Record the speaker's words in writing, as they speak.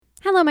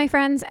Hello, my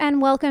friends,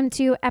 and welcome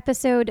to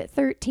episode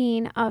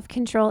 13 of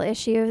Control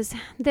Issues.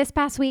 This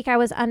past week, I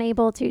was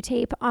unable to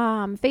tape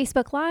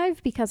Facebook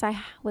Live because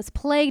I was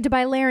plagued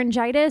by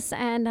laryngitis,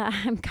 and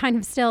I'm kind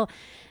of still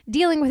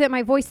dealing with it.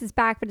 My voice is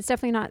back, but it's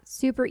definitely not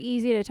super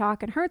easy to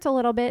talk and hurts a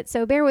little bit,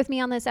 so bear with me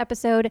on this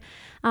episode.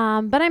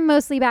 But I'm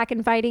mostly back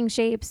in fighting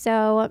shape,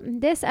 so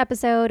this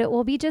episode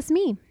will be just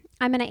me.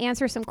 I'm going to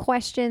answer some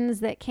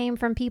questions that came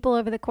from people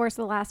over the course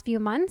of the last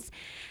few months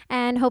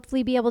and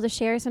hopefully be able to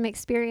share some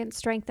experience,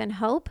 strength, and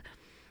hope.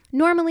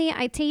 Normally,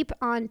 I tape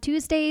on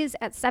Tuesdays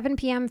at 7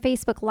 p.m.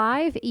 Facebook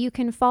Live. You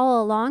can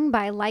follow along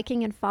by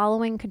liking and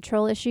following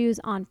Control Issues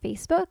on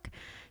Facebook.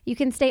 You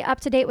can stay up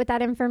to date with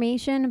that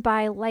information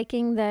by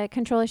liking the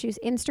Control Issues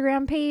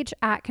Instagram page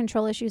at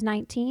Control Issues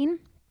 19.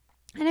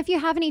 And if you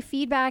have any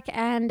feedback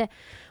and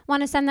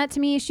want to send that to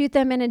me, shoot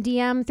them in a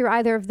DM through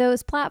either of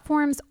those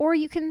platforms, or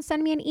you can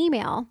send me an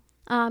email,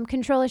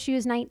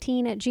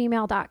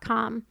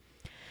 controlissues19@gmail.com.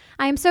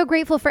 I am so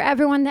grateful for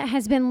everyone that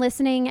has been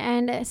listening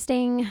and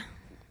staying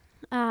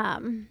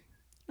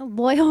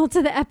loyal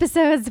to the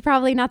episodes.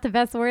 Probably not the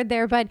best word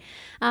there, but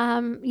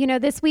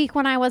this week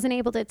when I wasn't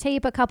able to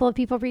tape, a couple of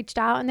people reached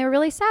out and they were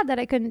really sad that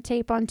I couldn't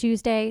tape on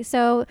Tuesday.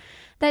 So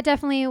that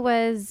definitely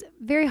was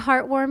very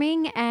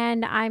heartwarming,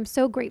 and I'm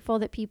so grateful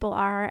that people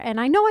are.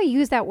 And I know I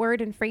use that word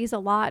and phrase a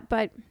lot,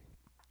 but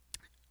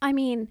I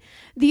mean,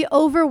 the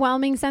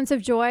overwhelming sense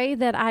of joy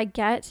that I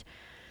get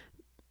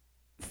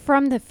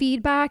from the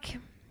feedback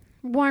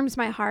warms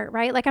my heart,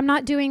 right? Like, I'm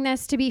not doing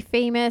this to be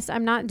famous.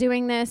 I'm not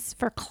doing this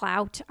for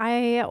clout.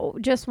 I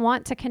just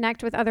want to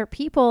connect with other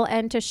people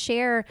and to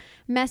share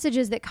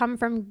messages that come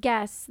from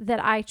guests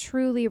that I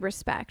truly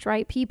respect,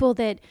 right? People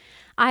that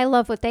I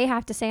love what they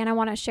have to say and I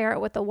want to share it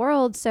with the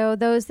world. So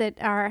those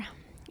that are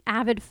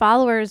avid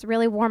followers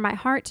really warm my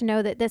heart to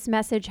know that this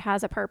message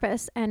has a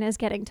purpose and is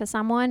getting to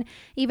someone,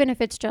 even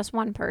if it's just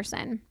one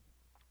person.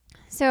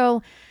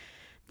 So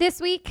this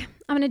week,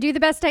 I'm going to do the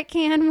best I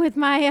can with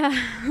my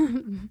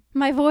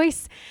my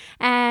voice,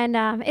 and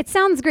it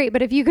sounds great,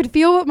 but if you could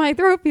feel what my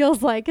throat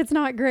feels like, it's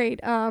not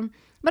great. But I'm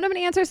going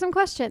to answer some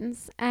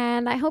questions,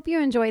 and I hope you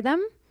enjoy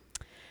them.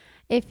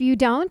 If you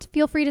don't,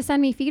 feel free to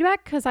send me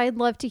feedback, because I'd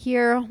love to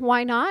hear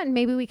why not, and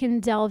maybe we can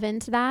delve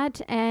into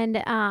that.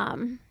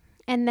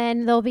 And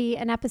then there'll be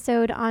an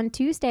episode on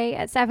Tuesday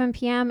at 7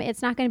 p.m.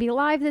 It's not going to be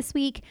live this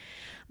week,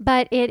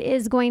 but it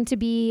is going to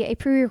be a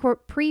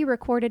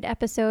pre-recorded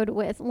episode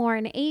with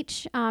Lauren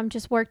H.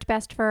 Just worked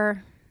best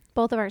for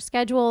both of our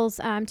schedules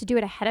to do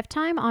it ahead of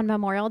time on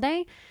Memorial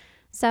Day.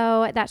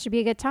 So that should be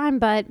a good time.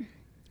 But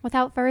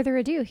without further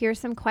ado, here's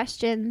some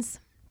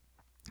questions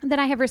that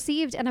I have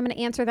received, and I'm going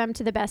to answer them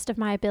to the best of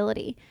my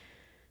ability.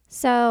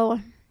 So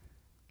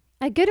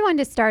a good one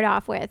to start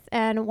off with,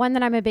 and one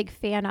that I'm a big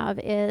fan of,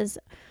 is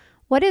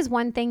what is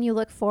one thing you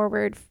look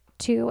forward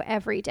to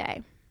every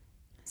day?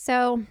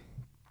 So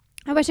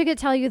I wish I could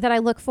tell you that I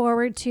look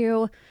forward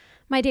to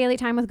my daily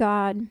time with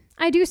God.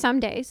 I do some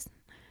days.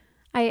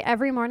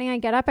 Every morning I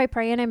get up, I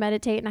pray and I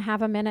meditate, and I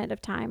have a minute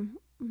of time.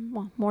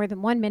 Well, more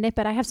than 1 minute,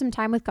 but I have some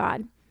time with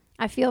God.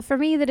 I feel for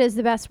me that is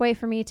the best way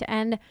for me to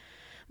end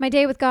my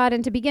day with God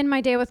and to begin my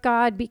day with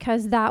God,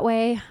 because that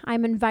way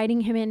I'm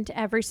inviting him into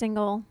every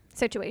single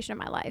situation in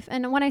my life.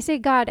 And when I say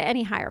God,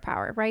 any higher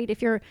power, right?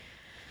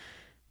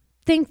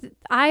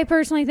 I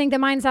personally think that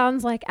mine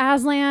sounds like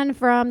Aslan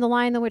from The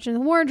Lion, the Witch, and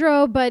the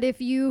Wardrobe, but if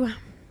you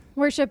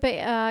worship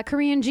a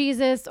Korean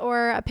Jesus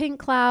or a pink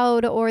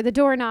cloud or the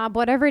doorknob,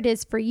 whatever it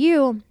is for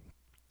you,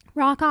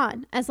 rock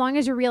on. As long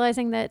as you're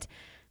realizing that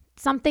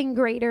something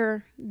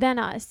greater than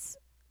us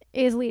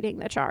is leading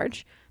the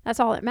charge. That's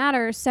all that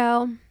matters.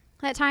 So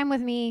that time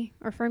with me,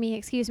 or for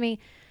me,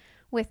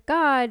 with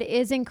God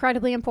is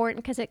incredibly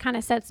important, because it kind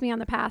of sets me on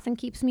the path and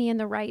keeps me in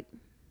the right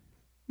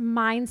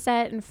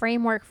mindset and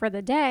framework for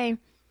the day.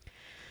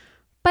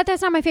 But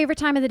that's not my favorite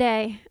time of the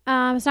day.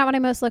 It's not what I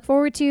most look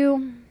forward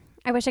to.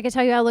 I wish I could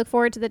tell you I look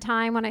forward to the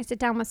time when I sit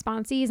down with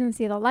sponsees and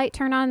see the light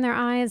turn on in their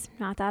eyes.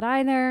 Not that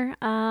either.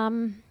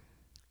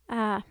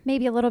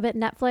 Maybe a little bit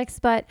Netflix,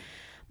 but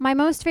my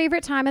most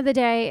favorite time of the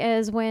day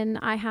is when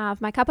I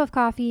have my cup of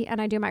coffee and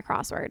I do my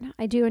crossword.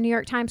 I do a New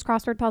York Times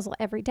crossword puzzle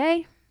every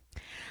day.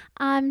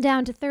 I'm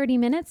down to 30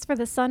 minutes for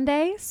the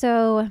Sunday,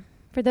 so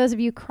for those of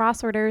you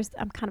crossworders,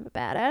 I'm kind of a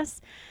badass.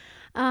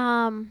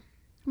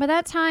 But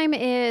that time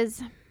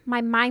is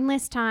my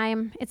mindless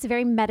time. It's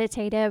very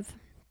meditative.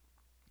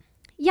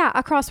 Yeah,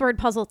 a crossword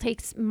puzzle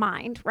takes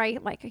mind,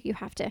 right? Like, you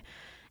have to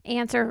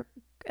answer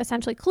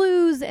essentially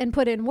clues and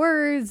put in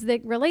words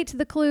that relate to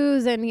the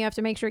clues, and you have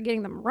to make sure you're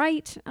getting them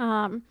right.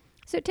 So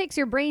it takes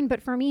your brain,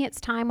 but for me, it's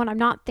time when I'm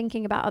not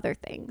thinking about other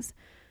things.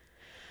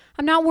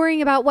 I'm not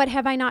worrying about what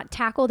have I not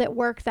tackled at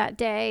work that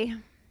day.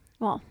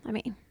 Well, I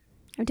mean,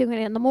 I'm doing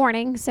it in the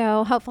morning,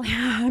 so hopefully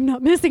I'm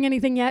not missing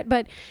anything yet.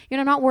 But,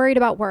 I'm not worried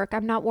about work.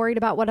 I'm not worried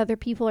about what other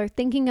people are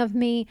thinking of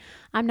me.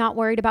 I'm not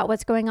worried about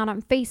what's going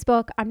on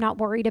Facebook. I'm not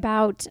worried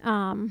about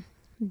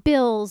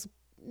bills,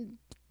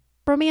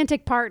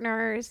 romantic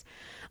partners,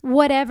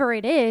 whatever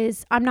it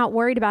is. I'm not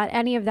worried about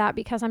any of that,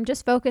 because I'm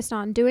just focused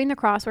on doing the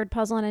crossword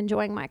puzzle and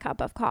enjoying my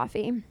cup of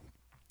coffee.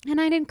 And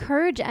I'd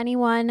encourage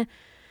anyone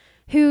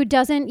who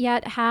doesn't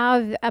yet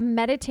have a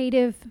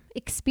meditative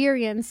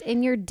experience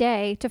in your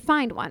day to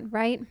find one,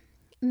 right?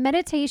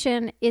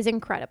 Meditation is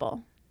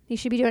incredible. You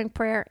should be doing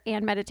prayer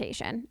and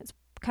meditation. It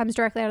comes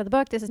directly out of the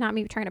book. This is not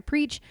me trying to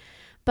preach,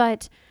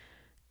 but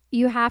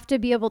you have to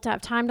be able to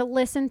have time to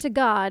listen to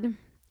God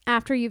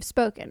after you've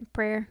spoken,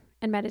 prayer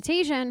and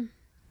meditation.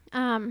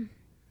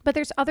 But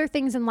there's other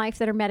things in life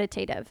that are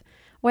meditative,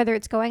 whether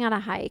it's going on a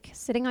hike,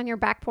 sitting on your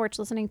back porch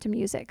listening to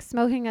music,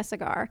 smoking a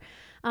cigar,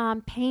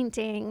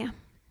 painting,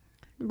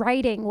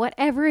 writing,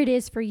 whatever it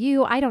is for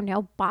you. I don't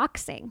know,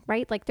 boxing,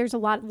 right? Like there's a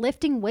lot,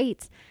 lifting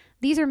weights.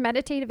 These are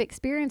meditative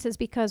experiences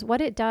because what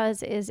it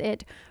does is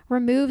it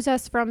removes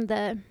us from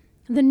the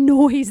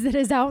noise that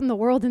is out in the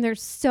world, and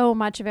there's so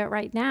much of it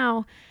right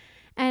now.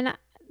 And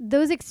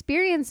those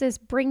experiences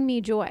bring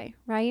me joy,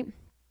 right?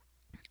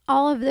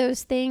 All of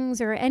those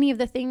things, or any of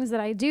the things that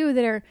I do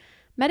that are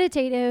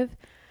meditative,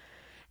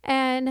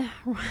 and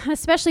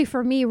especially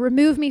for me,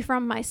 remove me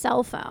from my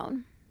cell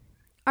phone,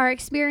 are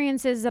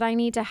experiences that I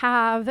need to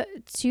have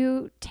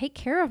to take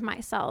care of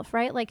myself,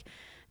 right? Like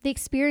the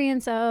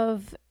experience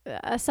of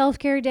a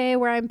self-care day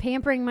where I'm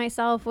pampering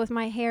myself with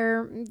my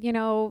hair,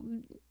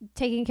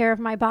 taking care of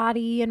my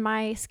body and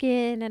my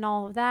skin and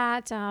all of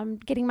that,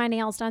 getting my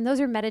nails done.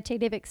 Those are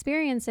meditative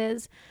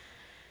experiences.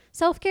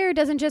 Self-care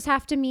doesn't just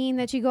have to mean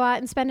that you go out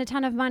and spend a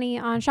ton of money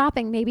on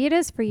shopping. Maybe it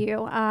is for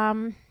you.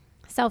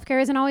 Self-care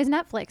isn't always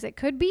Netflix. It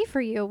could be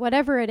for you.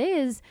 Whatever it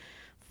is,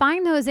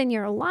 find those in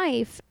your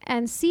life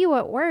and see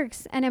what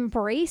works and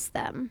embrace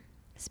them.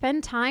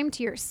 Spend time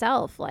to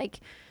yourself. Like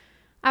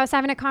I was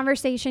having a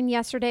conversation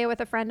yesterday with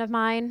a friend of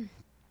mine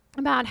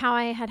about how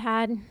I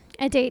had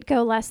a date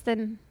go less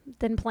than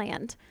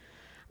planned.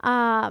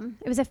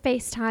 It was a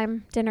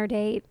FaceTime dinner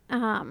date.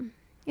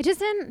 It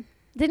just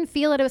didn't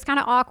feel it. It was kind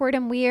of awkward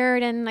and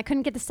weird, and I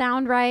couldn't get the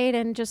sound right,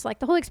 and just like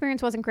the whole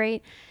experience wasn't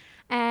great.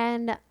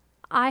 And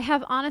I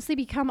have honestly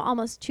become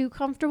almost too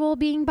comfortable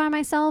being by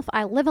myself.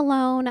 I live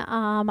alone.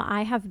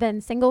 I have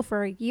been single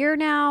for a year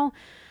now,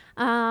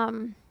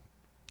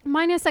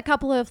 minus a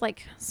couple of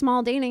like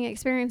small dating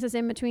experiences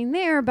in between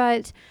there.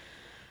 But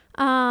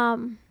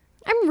I'm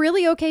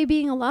really okay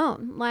being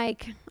alone.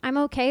 Like I'm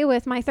okay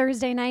with my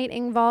Thursday night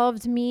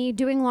involved me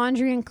doing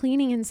laundry and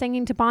cleaning and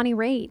singing to Bonnie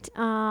Raitt.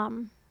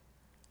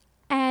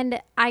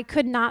 And I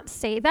could not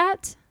say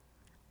that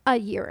a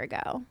year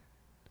ago.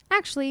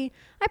 Actually,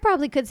 I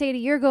probably could say it a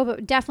year ago,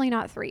 but definitely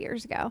not 3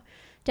 years ago.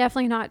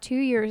 Definitely not 2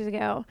 years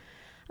ago.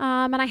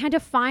 And I had to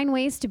find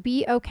ways to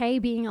be okay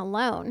being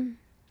alone.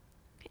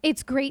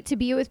 It's great to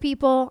be with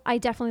people. I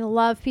definitely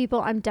love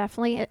people. I'm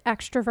definitely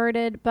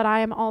extroverted, but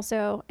I am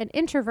also an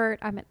introvert.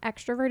 I'm an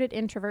extroverted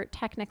introvert,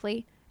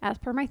 technically, as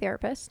per my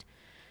therapist.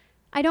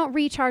 I don't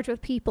recharge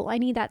with people. I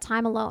need that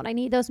time alone. I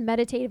need those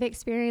meditative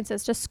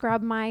experiences to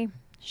scrub my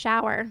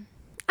shower.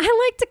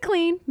 I like to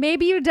clean.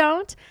 Maybe you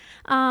don't.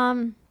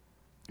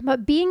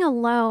 But being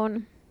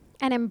alone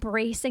and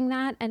embracing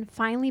that and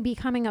finally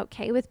becoming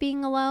okay with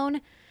being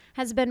alone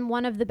has been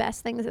one of the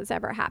best things that's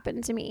ever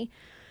happened to me.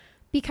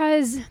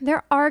 Because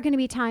there are going to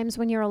be times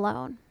when you're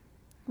alone,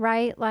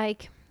 right?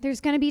 Like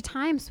there's going to be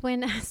times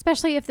when,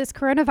 especially if this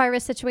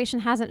coronavirus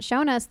situation hasn't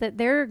shown us, that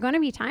there are going to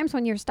be times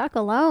when you're stuck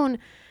alone,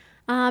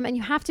 and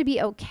you have to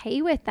be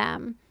okay with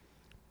them.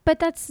 But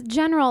that's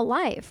general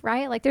life,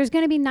 right? Like there's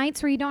going to be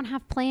nights where you don't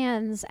have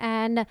plans,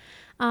 and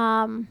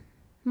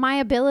my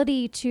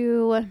ability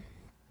to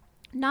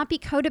not be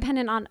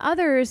codependent on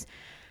others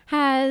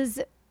has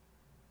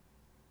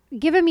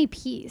given me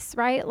peace,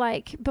 right?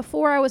 Like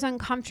before I was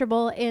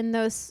uncomfortable in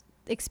those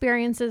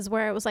experiences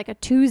where it was like a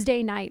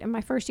Tuesday night in my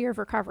first year of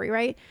recovery,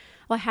 right?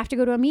 Well, I have to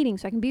go to a meeting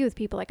so I can be with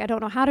people. Like I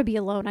don't know how to be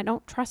alone. I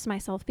don't trust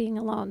myself being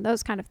alone,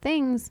 those kind of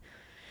things.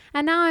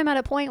 And now I'm at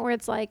a point where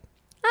it's like,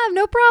 I have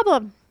no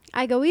problem.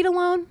 I go eat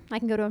alone. I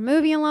can go to a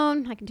movie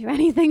alone. I can do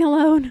anything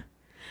alone.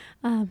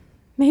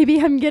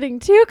 Maybe I'm getting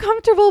too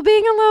comfortable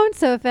being alone.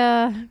 So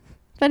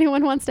if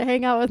anyone wants to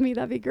hang out with me,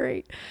 that'd be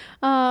great.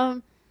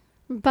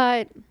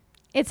 But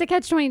it's a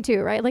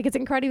catch-22, right? Like it's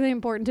incredibly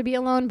important to be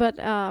alone, but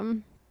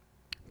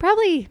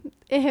probably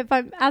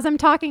as I'm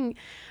talking,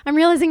 I'm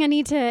realizing I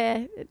need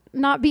to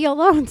not be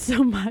alone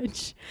so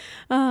much.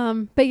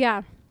 But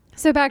yeah.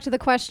 So back to the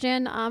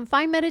question,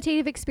 find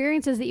meditative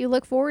experiences that you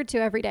look forward to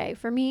every day.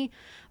 For me,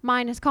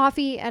 mine is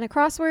coffee and a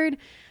crossword.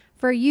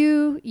 For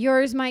you,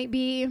 yours might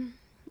be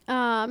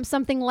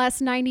something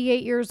less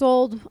 98 years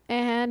old,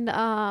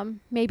 and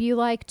maybe you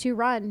like to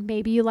run.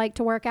 Maybe you like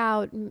to work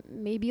out.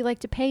 Maybe you like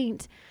to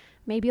paint.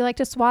 Maybe you like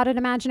to swat at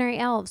imaginary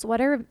elves.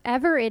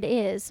 Whatever it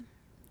is,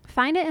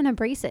 find it and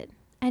embrace it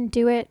and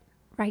do it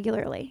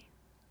regularly,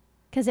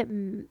 because it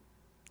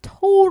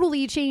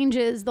totally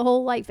changes the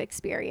whole life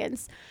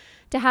experience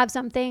to have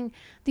something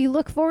that you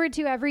look forward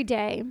to every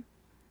day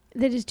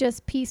that is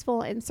just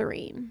peaceful and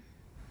serene.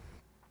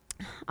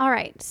 All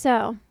right,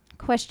 so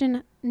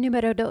question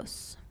numero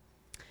dos.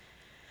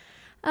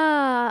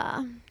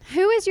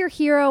 Who is your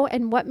hero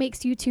and what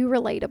makes you two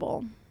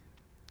relatable?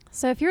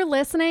 So if you're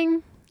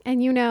listening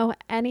and you know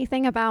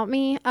anything about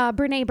me,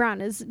 Brene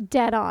Brown is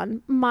dead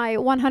on. My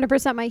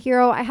 100% my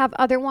hero. I have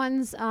other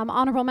ones.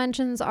 Honorable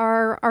mentions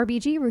are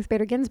RBG, Ruth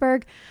Bader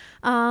Ginsburg.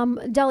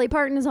 Dolly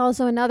Parton is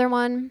also another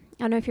one.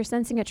 I don't know if you're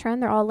sensing a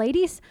trend. They're all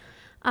ladies.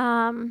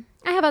 I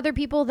have other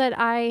people that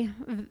I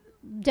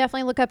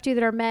definitely look up to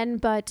that are men,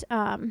 but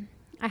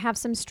I have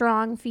some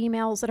strong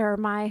females that are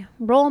my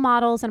role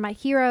models and my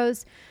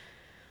heroes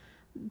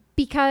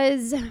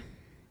because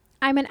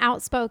I'm an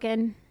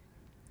outspoken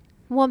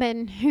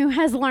woman who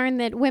has learned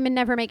that women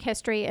never make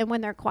history and when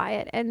they're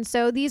quiet. And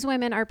so these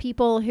women are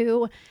people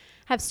who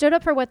have stood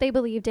up for what they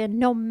believed in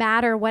no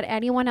matter what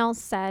anyone else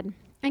said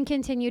and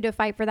continue to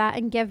fight for that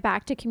and give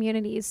back to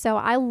communities. So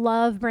I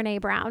love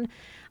Brene Brown.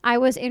 I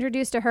was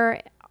introduced to her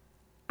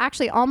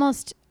actually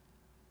almost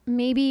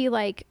maybe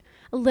like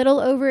a little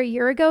over a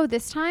year ago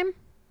this time.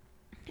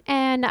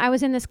 And I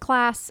was in this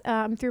class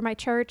through my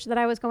church that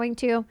I was going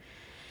to.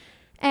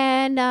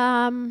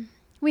 And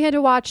we had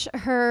to watch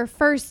her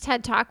first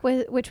TED Talk,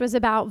 which was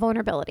about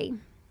vulnerability.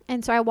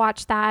 And so I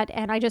watched that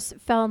and I just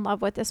fell in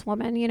love with this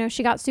woman. You know,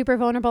 she got super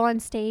vulnerable on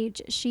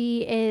stage.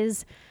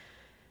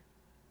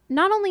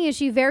 Not only is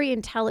she very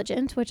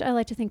intelligent, which I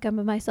like to think of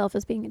myself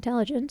as being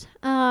intelligent,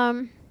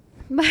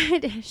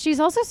 but she's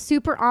also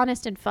super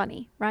honest and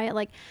funny, right?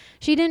 Like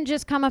she didn't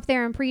just come up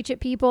there and preach at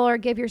people or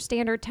give your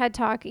standard TED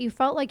Talk. You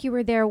felt like you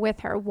were there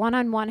with her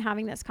one-on-one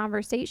having this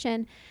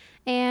conversation.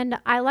 And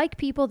I like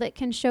people that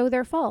can show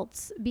their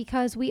faults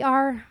because we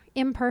are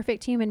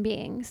imperfect human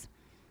beings.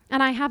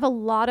 And I have a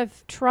lot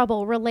of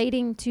trouble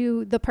relating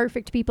to the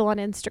perfect people on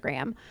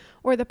Instagram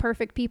or the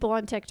perfect people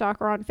on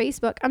TikTok or on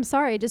Facebook. I'm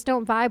sorry, I just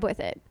don't vibe with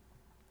it.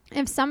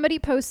 If somebody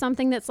posts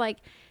something that's like,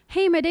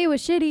 hey, my day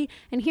was shitty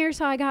and here's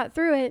how I got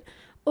through it,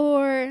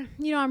 or,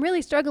 you know, I'm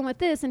really struggling with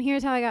this and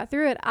here's how I got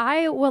through it,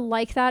 I will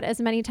like that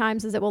as many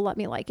times as it will let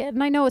me like it.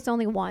 And I know it's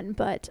only one,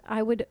 but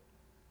I would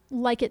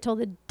like it till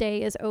the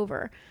day is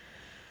over.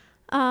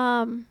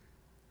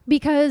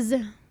 Because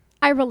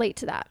I relate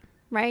to that,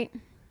 right?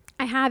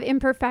 I have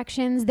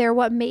imperfections. They're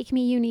what make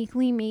me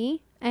uniquely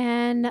me.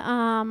 And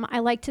I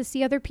like to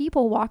see other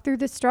people walk through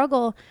the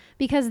struggle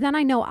because then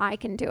I know I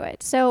can do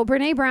it. So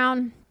Brene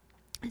Brown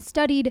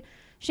studied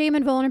shame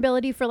and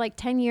vulnerability for like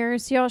 10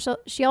 years.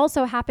 She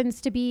also happens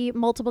to be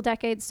multiple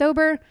decades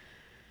sober.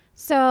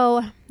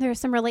 So there's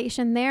some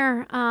relation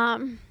there.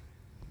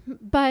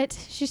 But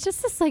she's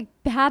just this like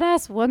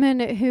badass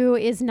woman who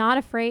is not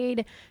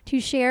afraid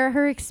to share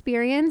her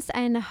experience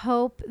and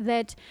hope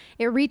that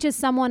it reaches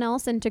someone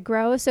else and to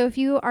grow. So if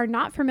you are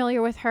not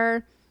familiar with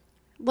her,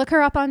 look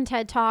her up on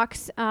TED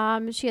Talks.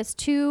 She has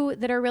 2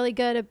 that are really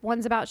good.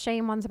 One's about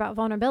shame, one's about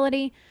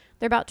vulnerability.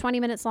 They're about 20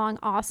 minutes long.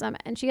 Awesome.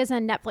 And she has a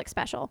Netflix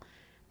special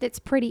that's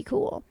pretty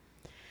cool.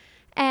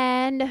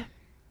 And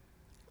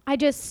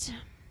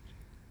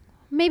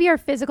maybe our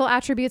physical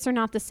attributes are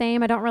not the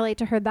same. I don't relate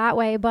to her that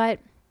way, but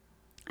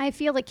I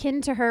feel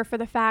akin to her for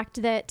the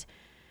fact that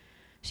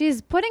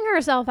she's putting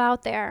herself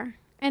out there.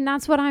 And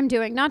that's what I'm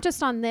doing, not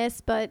just on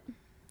this, but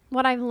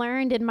what I've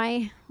learned in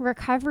my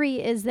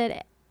recovery is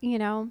that, you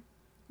know,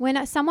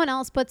 when someone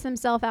else puts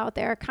themselves out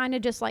there, kind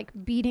of just like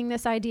beating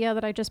this idea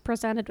that I just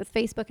presented with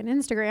Facebook and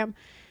Instagram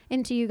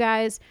into you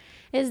guys,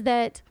 is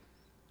that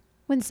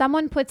when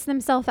someone puts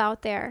themselves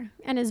out there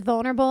and is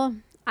vulnerable,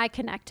 I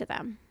connect to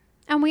them.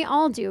 And we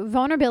all do.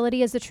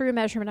 Vulnerability is the true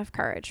measurement of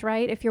courage,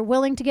 right? If you're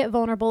willing to get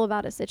vulnerable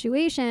about a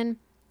situation,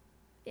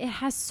 it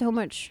has so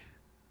much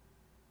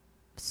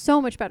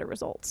better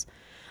results.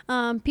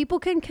 People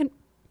can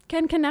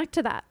connect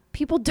to that.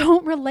 People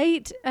don't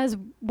relate as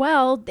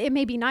well. It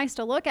may be nice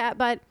to look at,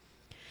 but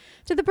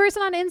to the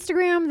person on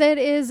Instagram that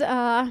is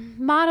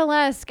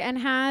model-esque and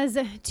has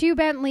 2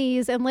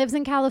 Bentleys and lives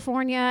in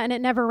California and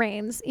it never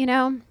rains, you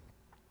know,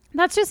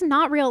 that's just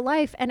not real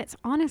life. And it's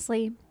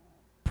honestly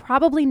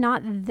probably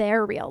not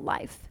their real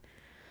life.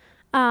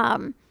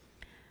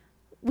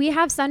 We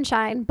have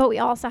sunshine, but we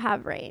also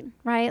have rain,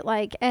 right?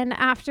 Like, and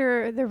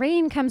after the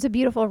rain comes a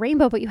beautiful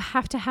rainbow, but you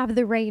have to have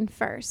the rain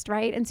first,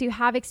 right? And so you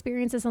have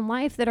experiences in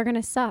life that are going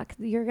to suck.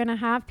 You're going to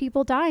have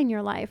people die in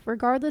your life,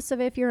 regardless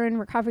of if you're in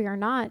recovery or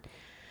not.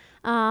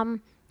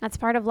 That's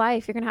part of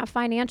life. You're going to have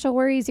financial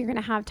worries. You're going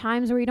to have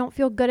times where you don't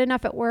feel good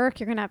enough at work.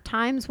 You're going to have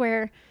times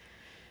where,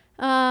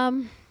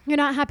 you're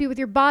not happy with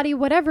your body,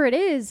 whatever it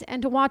is.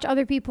 And to watch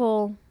other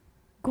people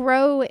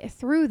grow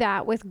through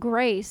that with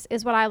grace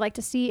is what I like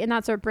to see. And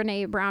that's what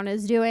Brene Brown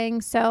is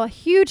doing. So a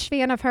huge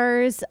fan of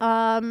hers.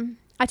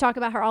 I talk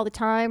about her all the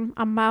time.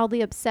 I'm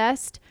mildly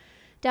obsessed.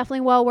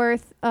 Definitely well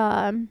worth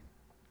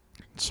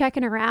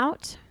checking her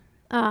out.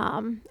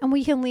 And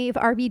we can leave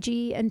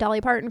RBG and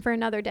Dolly Parton for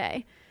another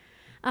day.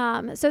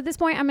 So at this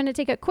point, I'm going to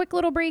take a quick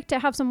little break to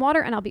have some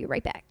water and I'll be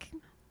right back.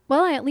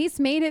 Well, I at least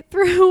made it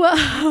through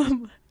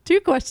 2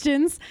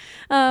 questions.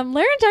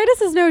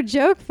 Laryngitis is no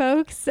joke,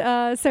 folks.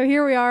 So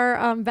here we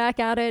are back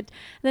at it.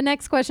 The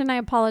next question, I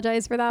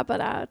apologize for that,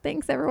 but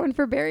thanks everyone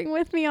for bearing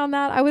with me on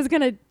that. I was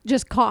going to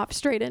just cough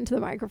straight into the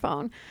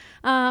microphone.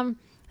 The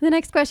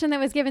next question that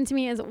was given to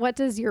me is, what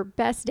does your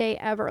best day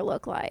ever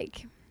look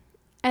like?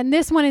 And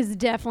this one is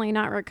definitely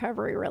not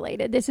recovery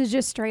related. This is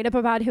just straight up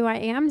about who I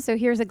am. So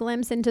here's a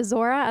glimpse into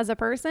Zora as a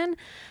person.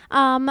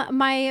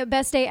 My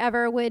best day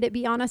ever would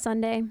be on a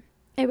Sunday.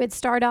 It would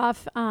start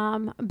off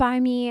by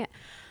me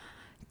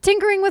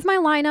tinkering with my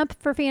lineup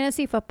for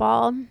fantasy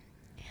football,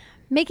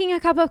 making a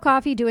cup of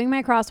coffee, doing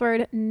my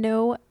crossword.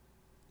 No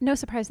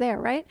surprise there,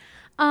 right?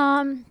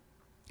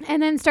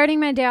 And then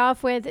starting my day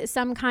off with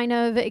some kind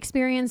of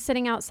experience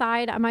sitting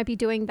outside. I might be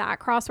doing that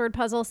crossword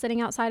puzzle sitting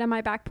outside on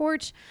my back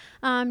porch,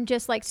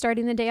 just like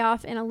starting the day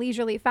off in a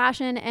leisurely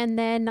fashion. And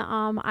then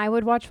I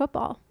would watch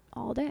football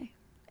all day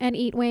and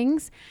eat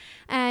wings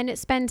and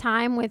spend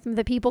time with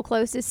the people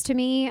closest to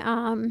me,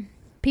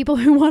 people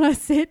who want to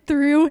sit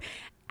through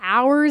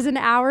hours and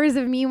hours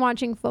of me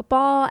watching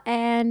football.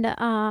 And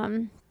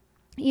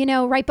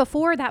right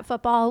before that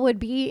football would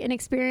be an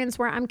experience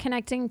where I'm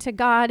connecting to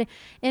God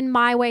in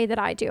my way that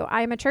I do.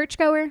 I am a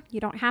churchgoer. You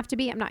don't have to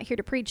be. I'm not here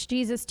to preach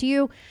Jesus to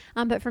you.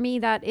 But for me,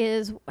 that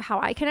is how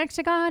I connect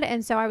to God.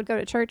 And so I would go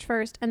to church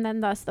first and then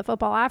thus the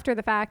football after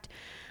the fact.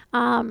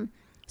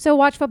 So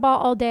watch football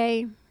all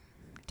day,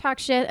 talk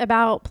shit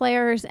about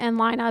players and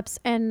lineups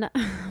and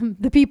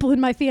the people in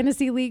my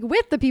fantasy league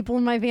with the people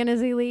in my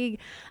fantasy league,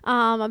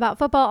 about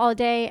football all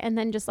day. And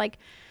then just like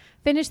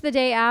finish the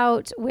day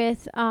out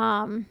with,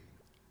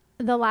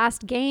 the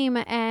last game,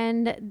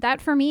 and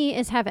that for me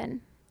is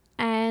heaven.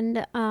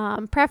 And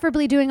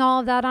preferably doing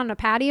all of that on a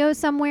patio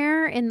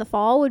somewhere in the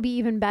fall would be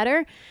even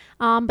better,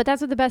 but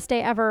that's what the best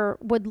day ever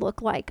would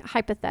look like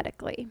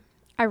hypothetically.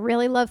 I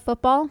really love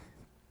football.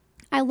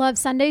 I love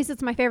Sundays.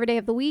 It's my favorite day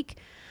of the week,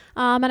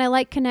 and I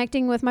like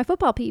connecting with my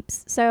football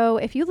peeps. So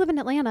if you live in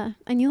Atlanta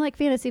and you like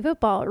fantasy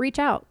football, reach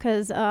out,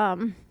 because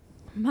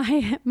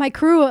my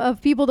crew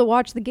of people to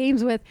watch the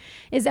games with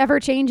is ever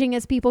changing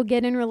as people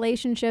get in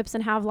relationships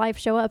and have life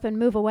show up and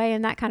move away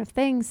and that kind of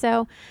thing.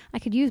 So I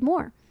could use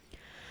more.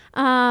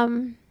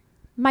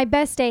 My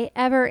best day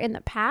ever in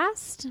the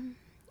past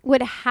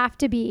would have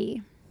to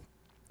be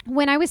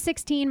when I was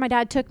 16. My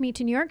dad took me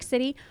to New York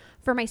City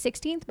for my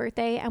 16th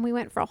birthday, and we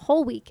went for a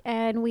whole week,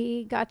 and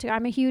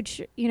I'm a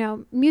huge,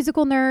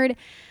 musical nerd.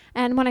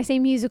 And when I say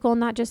musical,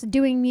 not just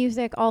doing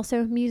music,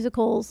 also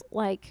musicals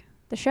like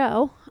the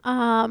show.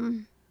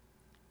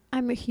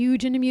 I'm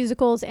huge into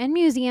musicals and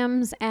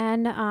museums,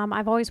 and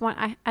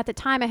at the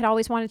time I had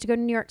always wanted to go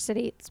to New York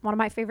City. It's one of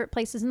my favorite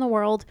places in the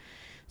world.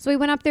 So we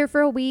went up there for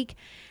a week,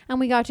 and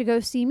we got to go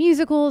see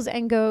musicals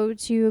and go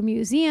to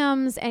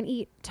museums and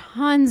eat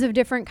tons of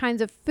different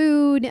kinds of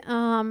food.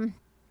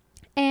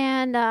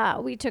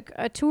 And we took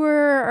a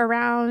tour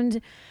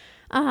around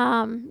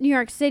not New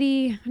York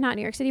City,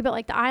 but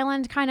like the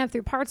island, kind of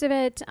through parts of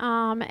it.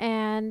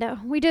 And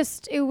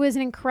it was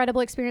an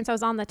incredible experience. I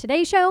was on the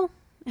Today Show.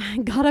 I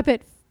got up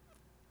at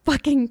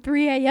fucking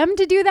 3 a.m.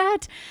 to do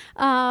that.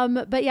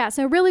 But yeah,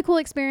 so really cool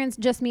experience,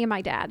 just me and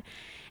my dad.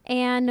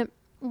 And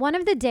one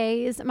of the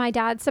days my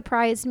dad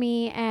surprised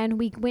me, and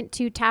we went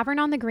to Tavern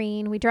on the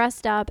Green. We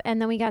dressed up,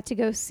 and then we got to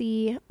go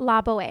see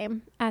La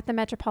Boheme at the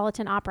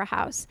Metropolitan Opera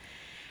House.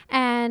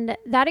 And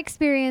that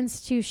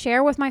experience to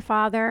share with my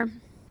father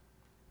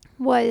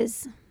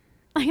was,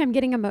 I'm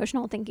getting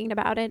emotional thinking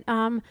about it.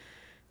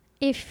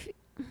 If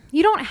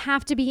you don't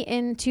have to be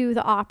into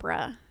the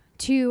opera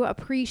to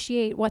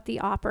appreciate what the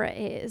opera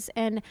is.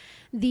 And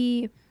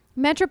the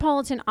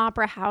Metropolitan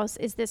Opera House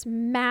is this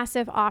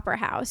massive opera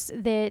house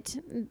that,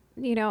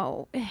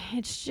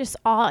 it's just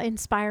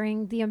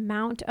awe-inspiring, the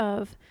amount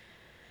of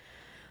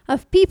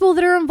people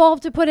that are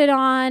involved to put it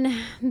on,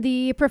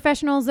 the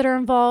professionals that are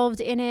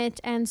involved in it.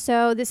 And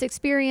so this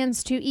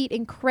experience to eat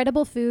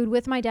incredible food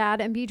with my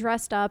dad and be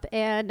dressed up,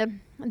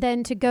 and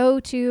then to go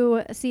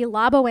to see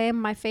La Boheme,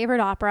 my favorite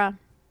opera,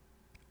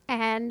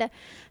 and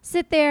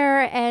sit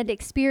there and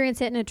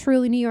experience it in a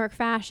truly New York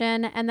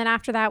fashion. And then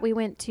after that, we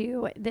went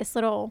to this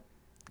little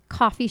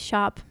coffee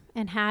shop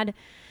and had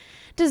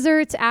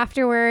desserts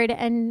afterward.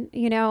 And,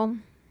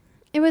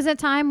 it was a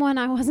time when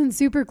I wasn't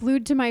super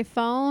glued to my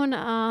phone.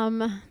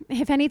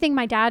 If anything,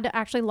 my dad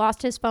actually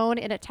lost his phone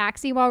in a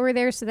taxi while we were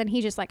there. So then he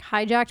just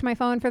hijacked my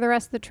phone for the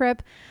rest of the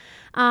trip.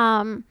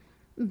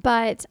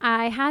 But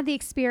I had the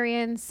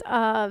experience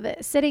of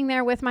sitting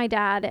there with my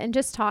dad and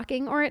just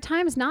talking, or at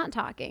times not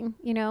talking.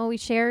 We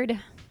shared,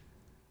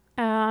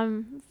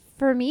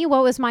 for me,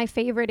 what was my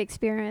favorite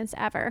experience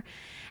ever.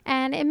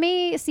 And it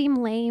may seem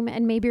lame,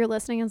 and maybe you're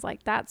listening and it's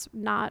like, that's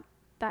not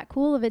that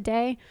cool of a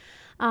day.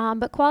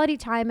 But quality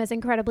time is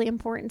incredibly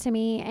important to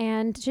me,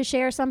 and to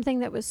share something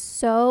that was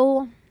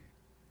so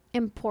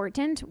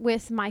important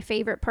with my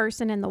favorite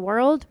person in the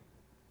world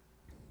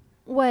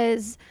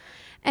was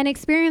an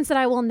experience that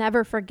I will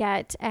never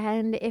forget.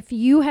 And if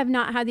you have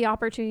not had the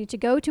opportunity to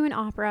go to an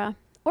opera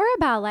or a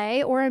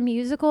ballet or a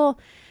musical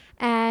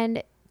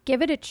and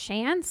give it a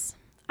chance,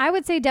 I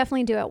would say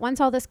definitely do it. Once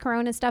all this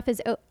Corona stuff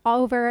is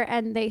over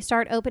and they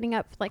start opening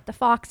up like the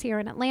Fox here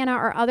in Atlanta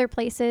or other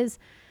places,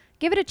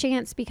 give it a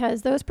chance,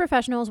 because those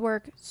professionals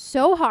work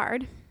so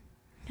hard.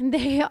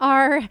 They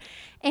are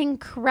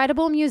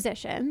incredible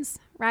musicians,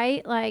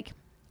 right? Like,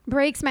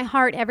 breaks my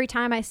heart every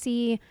time I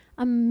see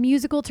a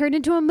musical turned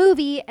into a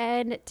movie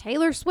and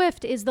Taylor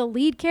Swift is the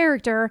lead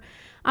character.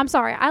 I'm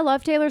sorry, I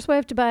love Taylor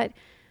Swift, but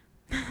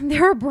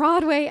there are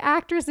Broadway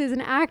actresses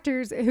and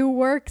actors who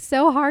work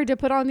so hard to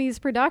put on these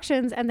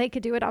productions, and they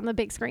could do it on the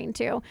big screen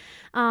too.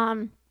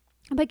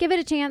 But give it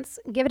a chance,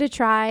 give it a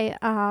try.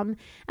 And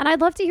I'd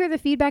love to hear the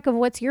feedback of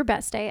what's your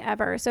best day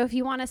ever. So if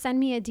you want to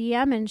send me a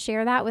DM and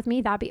share that with me,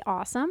 that'd be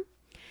awesome.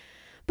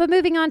 But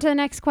moving on to the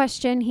next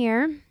question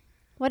here.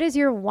 What is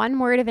your one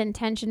word of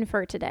intention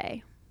for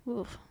today?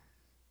 Oof,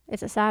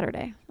 it's a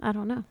Saturday. I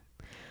don't know.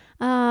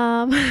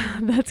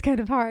 That's kind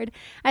of hard.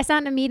 I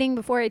sat in a meeting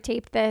before I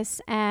taped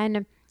this,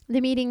 and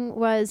the meeting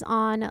was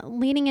on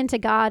leaning into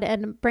God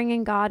and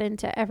bringing God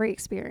into every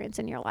experience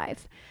in your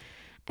life.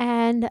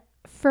 And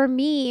for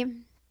me,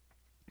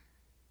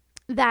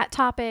 that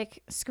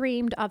topic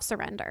screamed of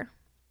surrender.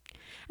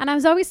 And I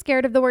was always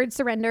scared of the word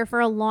surrender for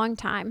a long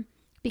time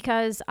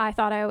because I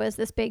thought I was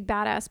this big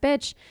badass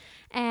bitch,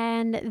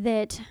 and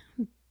that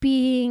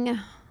being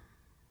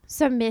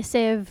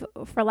submissive,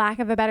 for lack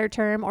of a better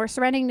term, or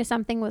surrendering to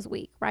something was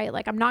weak, right?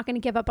 Like, I'm not going to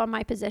give up on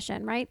my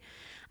position, right?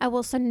 I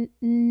will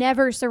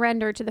never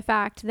surrender to the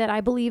fact that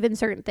I believe in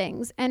certain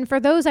things. And for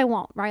those, I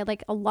won't, right?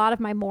 Like, a lot of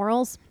my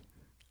morals,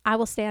 I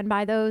will stand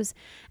by those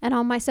and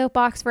on my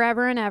soapbox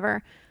forever and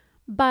ever.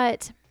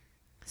 But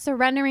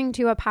surrendering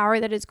to a power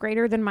that is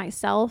greater than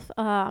myself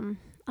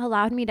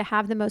allowed me to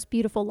have the most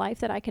beautiful life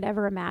that I could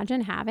ever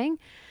imagine having.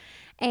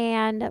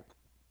 And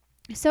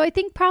so I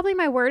think probably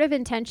my word of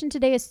intention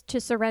today is to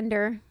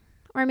surrender,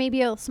 or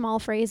maybe a small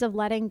phrase of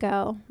letting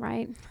go,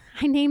 right?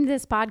 I named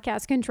this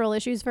podcast Control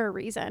Issues for a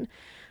reason.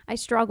 I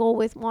struggle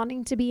with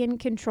wanting to be in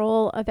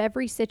control of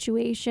every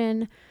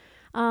situation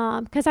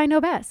because I know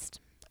best.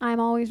 I'm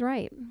always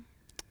right.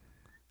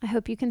 I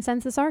hope you can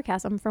sense the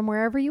sarcasm from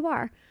wherever you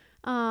are.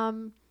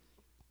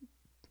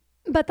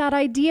 But that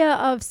idea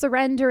of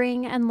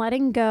surrendering and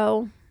letting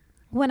go,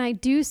 when I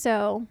do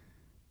so,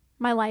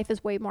 my life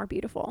is way more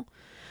beautiful.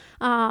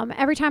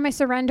 Every time I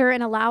surrender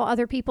and allow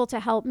other people to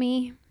help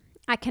me,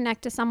 I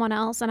connect to someone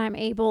else and I'm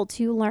able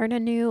to learn a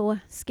new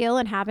skill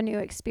and have a new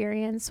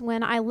experience.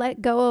 When I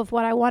let go of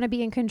what I want to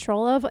be in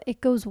control of, it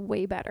goes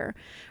way better,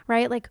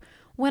 right? Like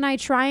when I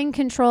try and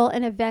control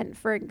an event,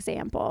 for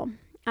example,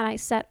 and I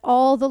set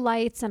all the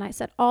lights and I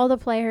set all the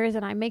players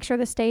and I make sure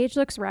the stage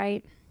looks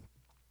right,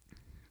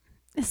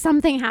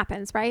 something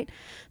happens, right?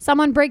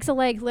 Someone breaks a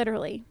leg,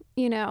 literally,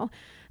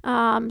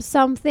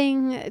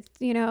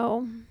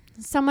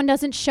 someone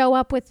doesn't show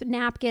up with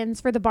napkins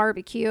for the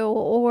barbecue,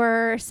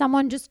 or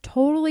someone just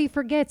totally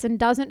forgets and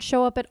doesn't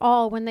show up at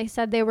all when they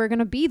said they were going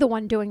to be the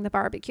one doing the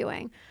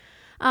barbecuing.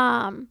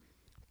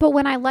 But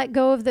when I let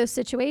go of those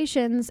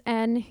situations,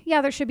 and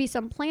yeah, there should be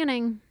some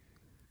planning,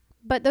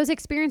 but those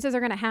experiences are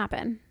going to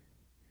happen.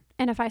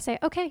 And if I say,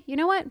 okay, you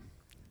know what?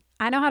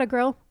 I know how to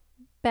grill.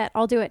 Bet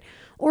I'll do it.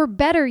 Or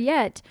better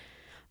yet,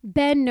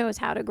 Ben knows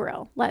how to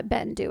grill. Let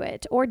Ben do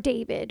it. Or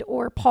David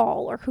or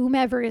Paul or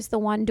whomever is the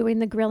one doing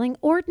the grilling,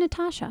 or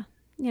Natasha.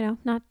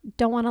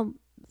 Don't want to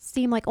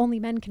seem like only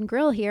men can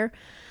grill here.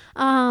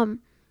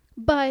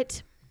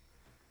 But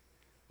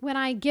when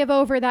I give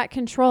over that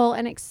control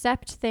and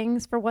accept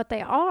things for what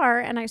they are,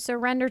 and I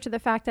surrender to the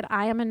fact that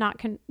I am not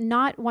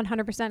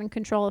 100% in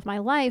control of my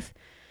life,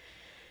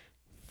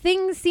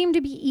 things seem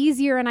to be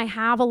easier and I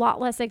have a lot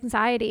less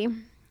anxiety.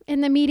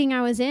 In the meeting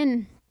I was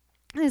in,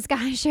 this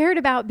guy shared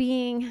about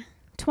being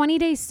 20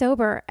 days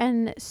sober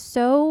and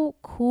so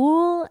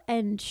cool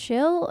and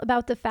chill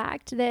about the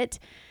fact that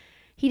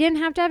he didn't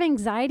have to have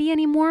anxiety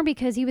anymore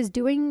because he was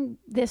doing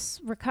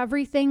this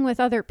recovery thing with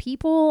other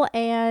people.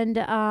 And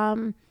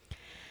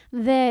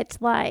that,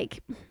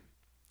 like,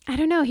 I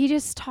don't know, he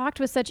just talked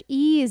with such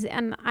ease.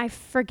 And I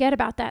forget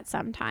about that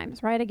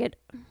sometimes, right? I get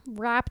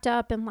wrapped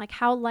up in like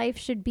how life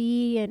should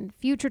be and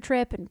future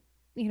trip and,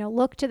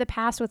 look to the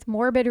past with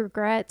morbid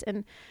regret.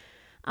 And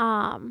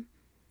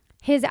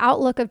his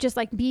outlook of just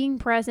like being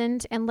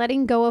present and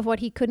letting go of what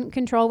he couldn't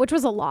control, which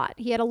was a lot.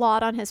 He had a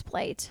lot on his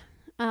plate,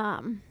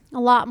 a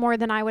lot more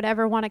than I would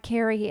ever want to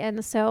carry.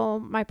 And so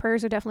my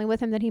prayers are definitely with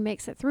him that he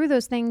makes it through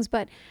those things.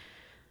 But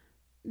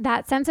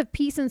that sense of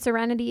peace and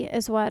serenity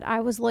is what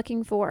I was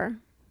looking for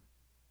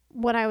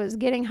when I was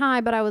getting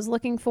high, but I was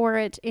looking for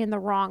it in the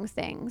wrong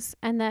things.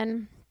 And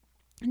then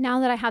now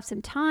that I have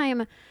some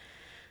time,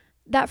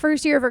 that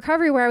first year of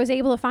recovery where I was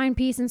able to find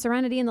peace and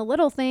serenity in the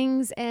little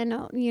things, and,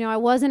 I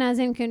wasn't as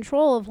in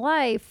control of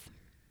life,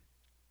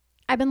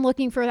 I've been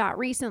looking for that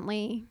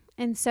recently.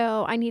 And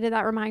so I needed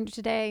that reminder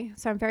today.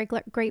 So I'm very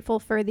grateful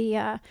for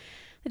the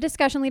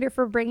discussion leader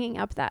for bringing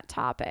up that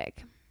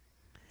topic.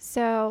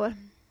 So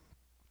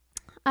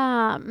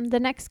the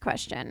next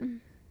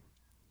question: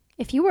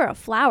 if you were a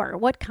flower,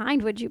 what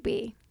kind would you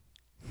be?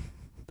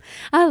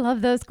 I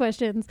love those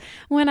questions.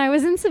 When I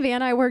was in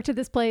Savannah, I worked at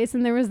this place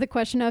and there was the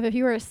question of, if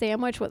you were a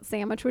sandwich, what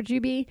sandwich would you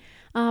be?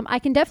 I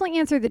can definitely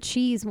answer the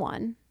cheese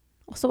one.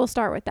 So we'll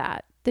start with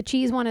that. The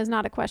cheese one is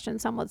not a question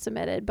someone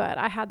submitted, but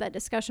I had that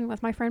discussion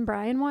with my friend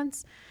Brian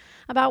once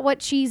about what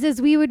cheeses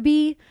we would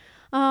be.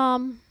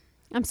 I'm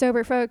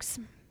sober, folks.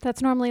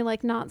 That's normally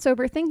like not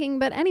sober thinking.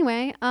 But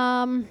anyway,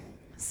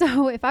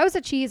 so if I was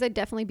a cheese, I'd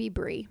definitely be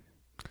brie.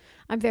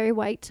 I'm very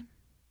white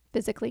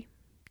physically.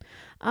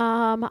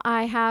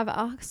 I have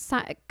a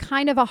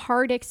kind of a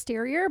hard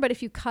exterior, but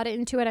if you cut it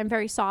into it, I'm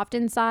very soft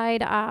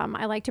inside.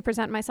 I like to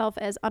present myself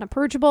as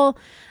unapproachable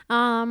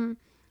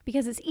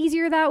because it's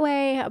easier that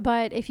way.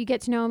 But if you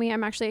get to know me,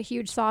 I'm actually a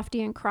huge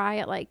softie and cry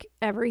at like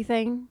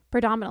everything,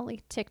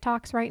 predominantly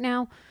TikToks right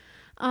now.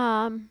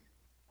 And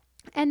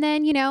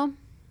then,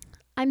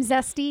 I'm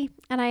zesty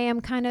and I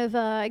am kind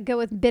of go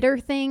with bitter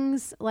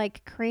things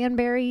like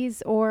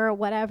cranberries or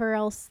whatever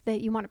else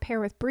that you want to pair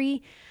with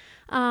brie.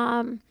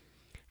 And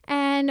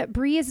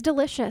brie is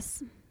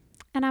delicious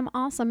and I'm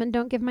awesome and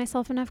don't give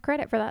myself enough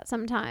credit for that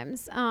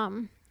sometimes.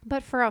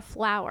 But for a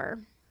flower,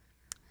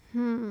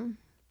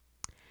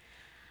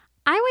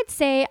 I would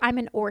say I'm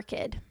an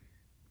orchid.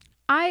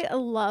 I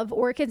love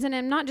orchids, and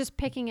I'm not just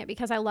picking it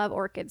because I love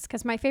orchids,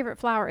 because my favorite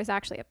flower is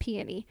actually a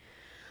peony.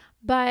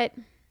 But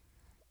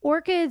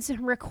orchids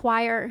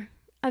require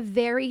a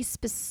very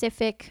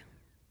specific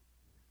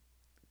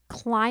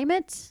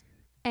climate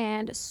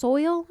and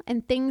soil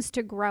and things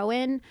to grow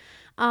in.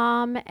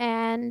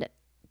 And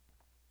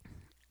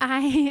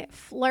I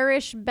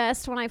flourish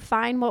best when I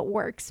find what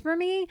works for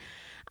me.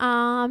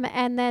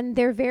 And then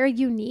they're very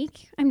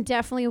unique. I'm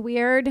definitely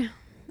weird.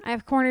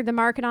 I've cornered the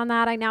market on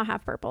that. I now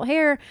have purple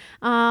hair.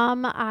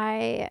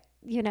 I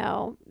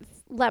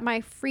let my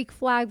freak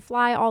flag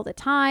fly all the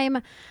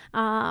time.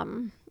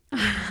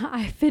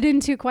 I fit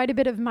into quite a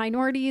bit of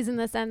minorities in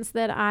the sense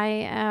that I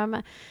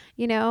am,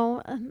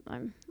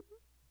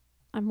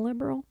 I'm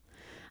liberal.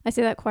 I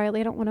say that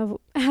quietly. I don't want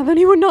to have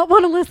anyone not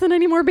want to listen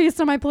anymore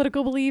based on my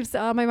political beliefs.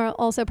 I'm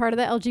also part of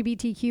the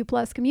LGBTQ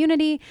plus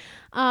community.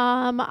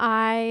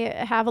 I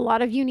have a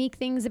lot of unique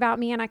things about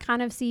me, and I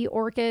kind of see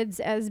orchids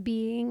as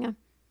being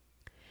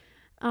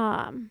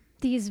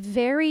these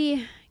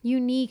very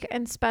unique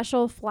and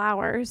special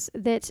flowers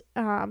that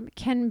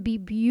can be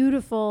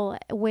beautiful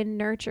when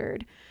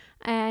nurtured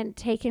and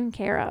taken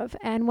care of.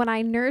 And when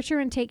I nurture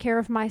and take care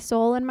of my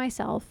soul and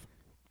myself,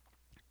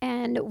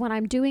 and when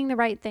I'm doing the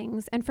right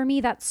things, and for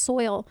me, that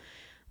soil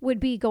would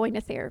be going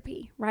to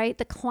therapy, right?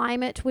 The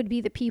climate would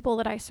be the people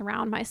that I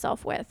surround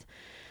myself with.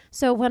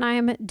 So when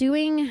I'm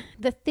doing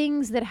the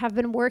things that have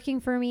been working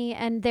for me,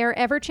 and they're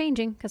ever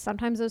changing, because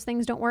sometimes those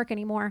things don't work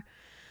anymore,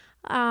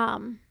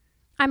 I'm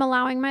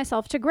allowing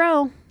myself to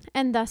grow,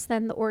 and thus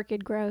then the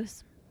orchid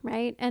grows,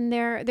 right? And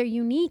they're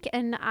unique,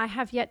 and I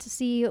have yet to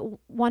see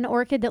one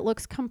orchid that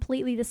looks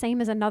completely the same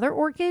as another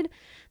orchid.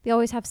 They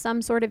always have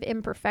some sort of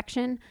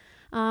imperfection,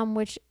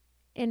 which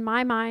in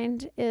my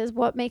mind is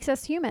what makes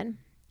us human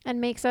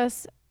and makes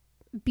us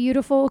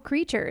beautiful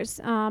creatures.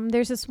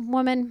 There's this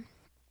woman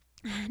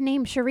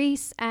named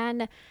Charisse,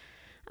 and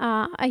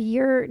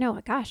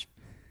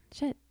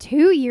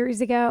 2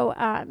 years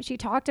ago, she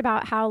talked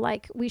about how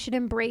like we should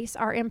embrace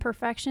our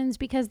imperfections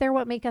because they're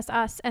what make us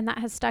us. And that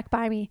has stuck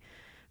by me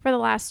for the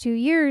last 2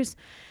 years.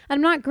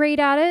 I'm not great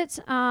at it.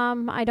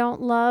 I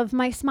don't love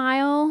my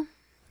smile.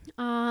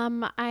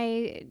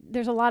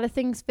 There's a lot of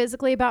things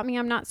physically about me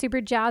I'm not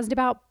super jazzed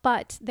about,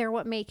 but they're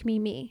what make me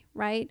me,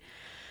 right?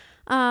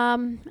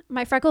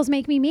 My freckles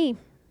make me me.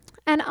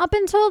 And up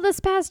until this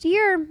past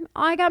year,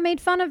 I got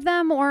made fun of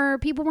them or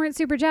people weren't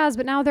super jazzed,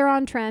 but now they're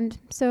on trend.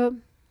 So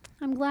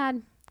I'm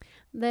glad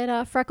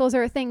that freckles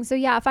are a thing. So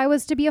yeah, if I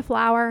was to be a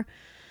flower,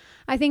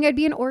 I think I'd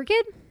be an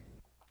orchid.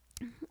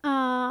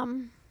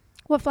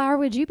 What flower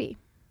would you be?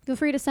 Feel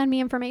free to send me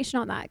information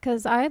on that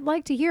because I'd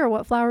like to hear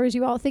what flowers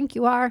you all think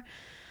you are.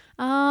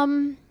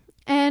 And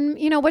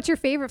what's your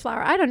favorite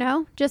flower? I don't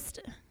know. Just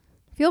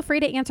feel free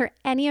to answer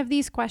any of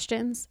these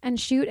questions and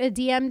shoot a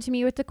DM to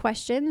me with the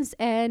questions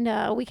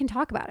and we can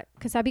talk about it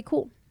because that'd be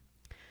cool.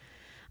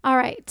 All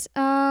right.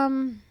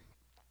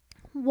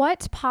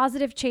 What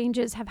positive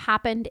changes have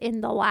happened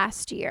in the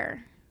last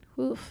year?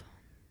 Oof.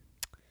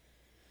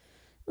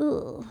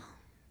 Ugh.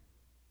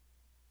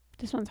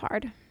 This one's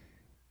hard.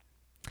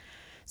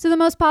 So the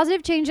most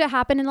positive change that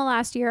happened in the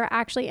last year,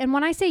 actually, and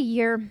when I say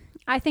year,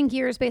 I think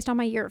year is based on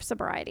my year of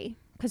sobriety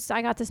because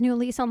I got this new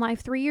lease on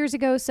life 3 years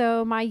ago.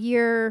 So my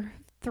year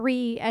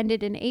 3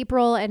 ended in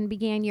April and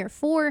began year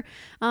 4.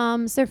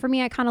 So for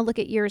me, I kind of look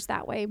at years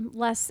that way,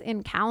 less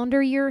in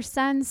calendar year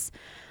sense,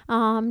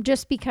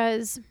 just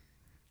because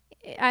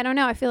I don't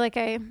know. I feel like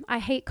I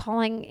hate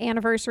calling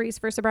anniversaries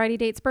for sobriety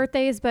dates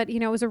birthdays, but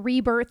it was a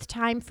rebirth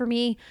time for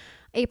me.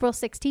 April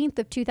 16th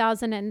of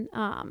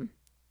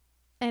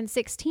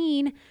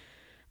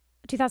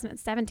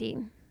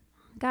 2017.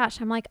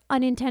 Gosh, I'm like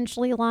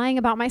unintentionally lying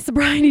about my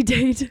sobriety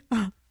date.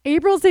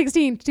 April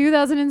 16th,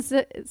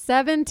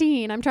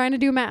 2017. I'm trying to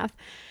do math.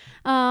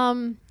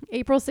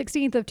 April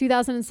 16th of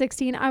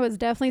 2016. I was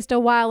definitely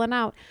still wilding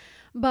out.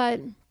 But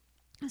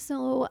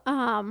so,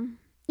 when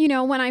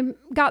I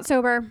got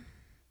sober,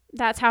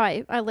 that's how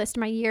I list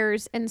my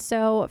years. And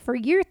so for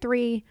year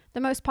 3,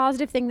 the most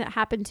positive thing that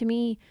happened to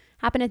me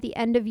happened at the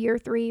end of year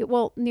 3.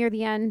 Well, near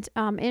the end,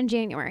 in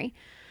January.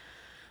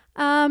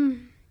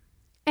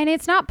 And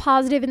it's not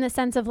positive in the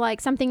sense of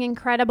like something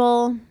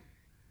incredible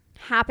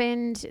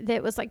happened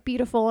that was like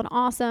beautiful and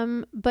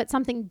awesome, but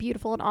something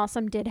beautiful and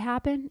awesome did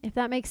happen, if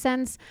that makes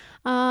sense.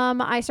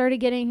 I started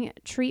getting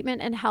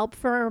treatment and help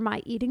for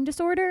my eating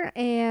disorder,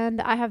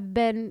 and I have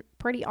been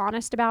pretty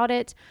honest about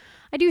it.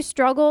 I do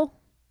struggle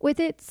with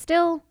it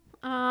still.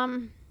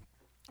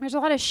 There's a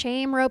lot of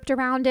shame roped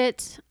around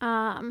it,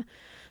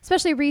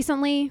 especially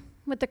recently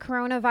with the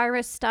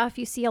coronavirus stuff.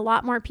 You see a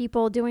lot more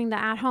people doing the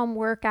at-home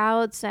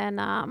workouts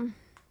and,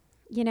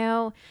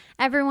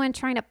 everyone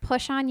trying to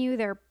push on you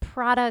their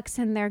products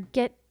and their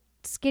get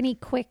skinny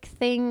quick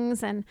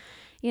things. And,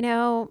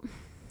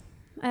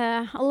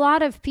 a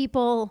lot of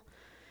people,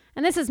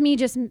 and this is me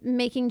just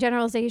making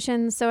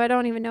generalizations, so I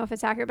don't even know if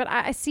it's accurate, but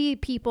I see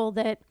people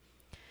that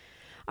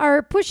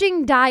are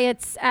pushing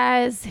diets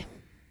as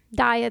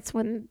diets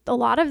when a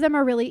lot of them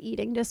are really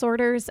eating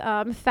disorders.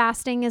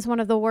 Fasting is one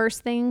of the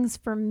worst things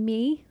for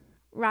me,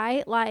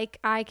 right? Like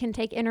I can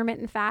take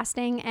intermittent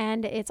fasting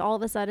and it's all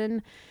of a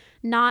sudden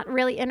not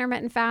really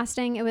intermittent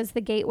fasting. It was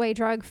the gateway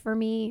drug for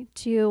me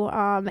to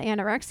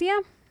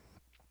anorexia.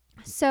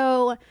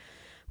 So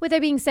with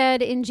that being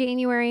said, in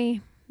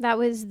January, that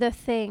was the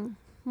thing.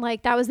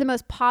 Like that was the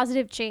most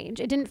positive change.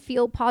 It didn't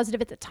feel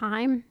positive at the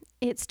time.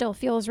 It still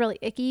feels really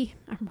icky.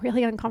 I'm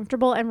really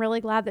uncomfortable. I'm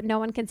really glad that no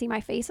one can see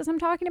my face as I'm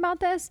talking about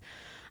this.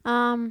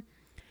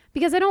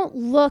 Because I don't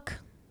look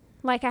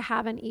like I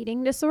have an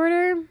eating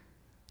disorder.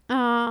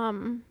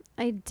 I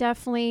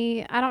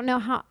don't know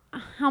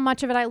how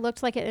much of it I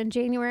looked like it in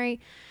January.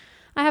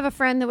 I have a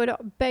friend that would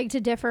beg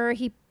to differ.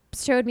 He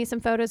showed me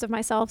some photos of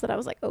myself that I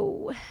was like,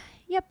 oh,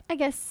 yep, I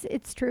guess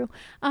it's true.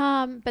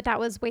 But that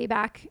was way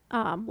back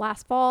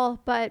last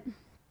fall. But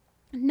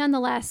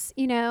nonetheless,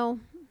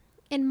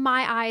 in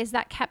my eyes,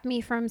 that kept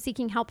me from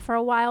seeking help for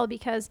a while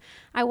because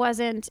I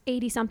wasn't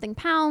 80 something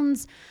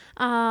pounds.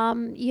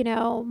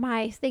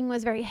 My thing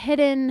was very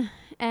hidden,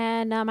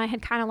 and I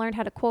had kind of learned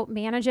how to quote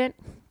manage it,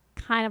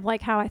 kind of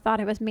like how I thought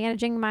I was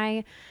managing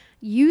my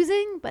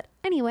using. But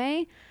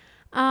anyway,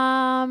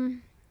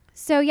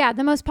 so yeah,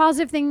 the most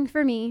positive thing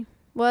for me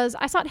was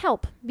I sought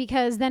help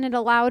because then it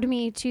allowed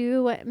me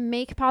to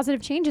make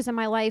positive changes in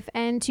my life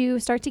and to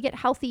start to get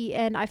healthy.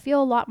 And I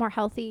feel a lot more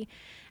healthy.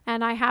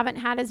 And I haven't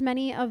had as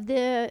many of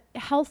the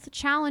health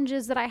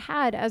challenges that I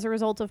had as a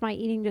result of my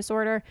eating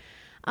disorder.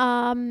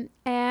 And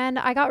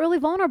I got really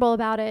vulnerable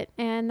about it.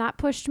 And that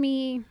pushed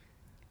me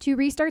to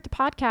restart the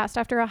podcast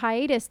after a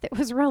hiatus that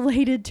was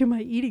related to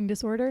my eating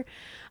disorder.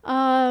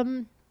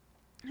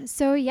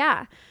 So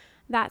yeah,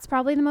 that's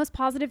probably the most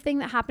positive thing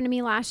that happened to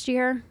me last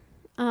year.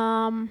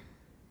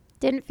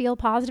 Didn't feel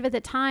positive at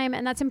the time.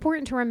 And that's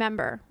important to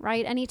remember,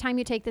 right? Anytime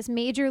you take this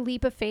major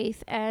leap of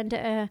faith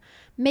and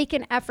make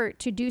an effort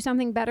to do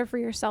something better for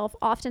yourself,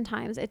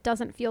 oftentimes it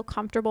doesn't feel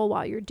comfortable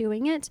while you're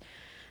doing it.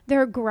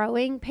 There are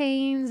growing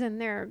pains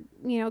and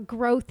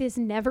growth is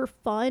never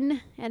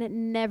fun and it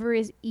never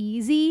is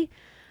easy.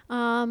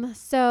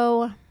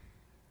 So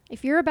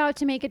if you're about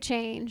to make a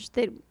change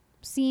that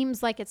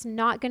seems like it's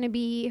not going to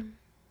be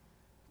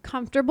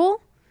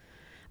comfortable,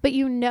 but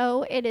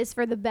it is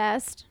for the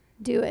best,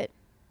 do it.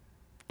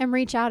 And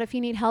reach out if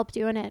you need help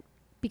doing it,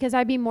 because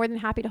I'd be more than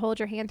happy to hold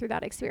your hand through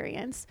that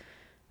experience.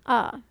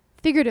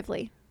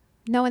 Figuratively,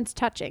 no one's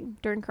touching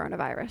during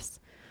coronavirus.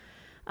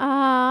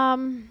 All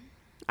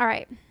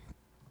right.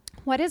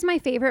 What is my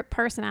favorite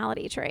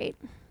personality trait?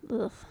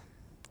 Ugh.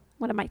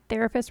 What did my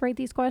therapist write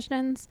these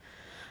questions?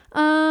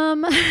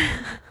 My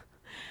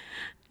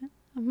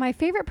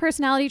favorite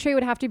personality trait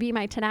would have to be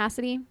my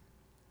tenacity.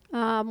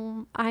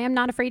 I am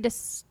not afraid to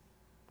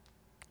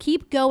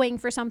keep going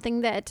for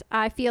something that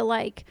I feel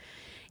like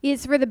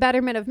is for the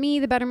betterment of me,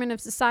 the betterment of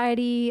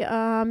society.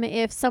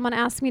 If someone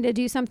asks me to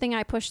do something,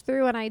 I push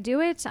through and I do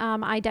it.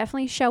 I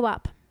definitely show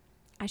up.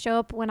 I show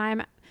up when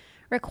I'm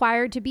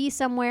required to be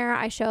somewhere.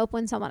 I show up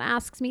when someone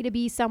asks me to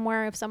be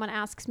somewhere. If someone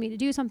asks me to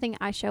do something,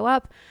 I show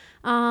up.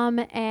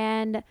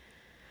 And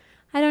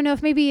I don't know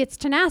if maybe it's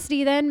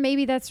tenacity then.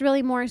 Maybe that's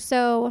really more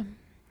so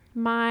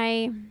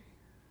I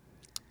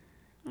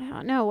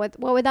don't know, what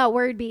would that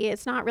word be?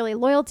 It's not really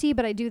loyalty,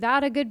 but I do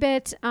that a good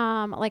bit,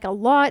 like a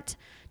lot,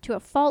 to a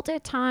fault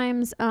at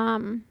times.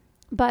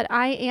 But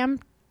I am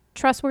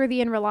trustworthy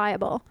and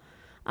reliable.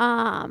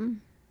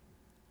 And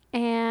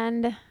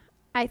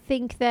I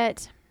think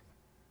that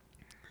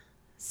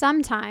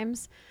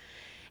sometimes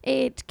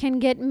it can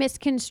get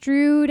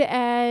misconstrued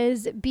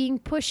as being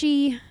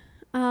pushy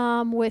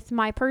with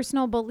my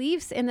personal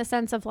beliefs, in the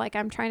sense of like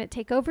I'm trying to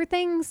take over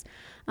things.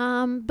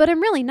 But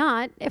I'm really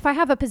not. If I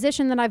have a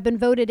position that I've been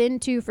voted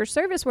into for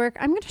service work,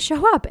 I'm going to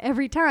show up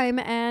every time.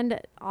 And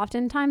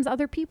oftentimes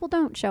other people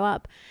don't show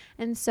up.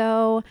 And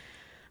so,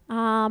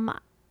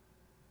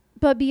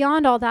 but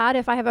beyond all that,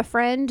 if I have a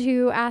friend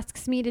who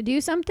asks me to do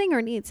something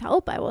or needs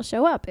help, I will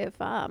show up. If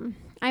I'm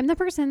the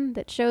person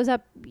that shows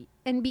up,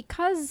 and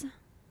because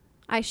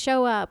I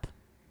show up,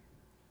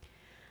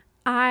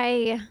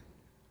 I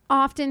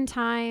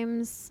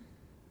oftentimes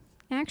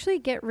actually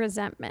get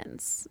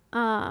resentments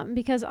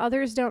because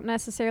others don't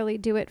necessarily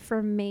do it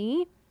for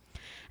me.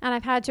 And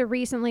I've had to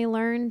recently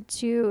learn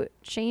to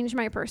change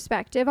my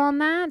perspective on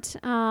that.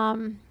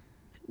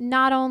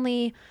 Not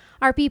only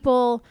are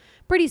people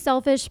pretty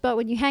selfish, but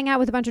when you hang out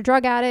with a bunch of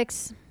drug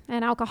addicts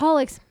and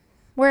alcoholics,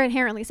 we're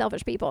inherently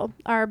selfish people.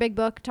 Our big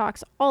book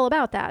talks all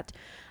about that.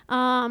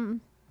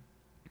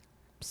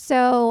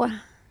 So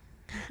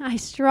I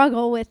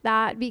struggle with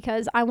that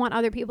because I want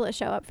other people to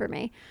show up for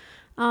me.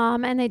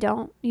 And they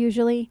don't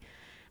usually.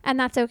 And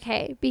that's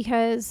okay,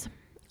 because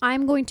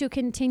I'm going to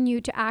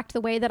continue to act the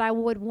way that I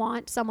would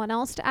want someone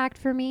else to act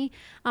for me.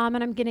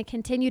 And I'm going to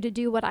continue to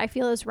do what I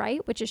feel is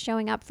right, which is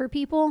showing up for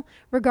people,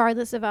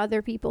 regardless of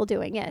other people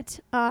doing it.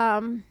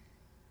 I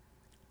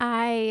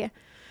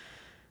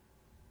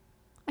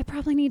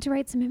probably need to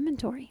write some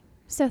inventory.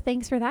 So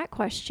thanks for that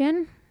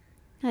question.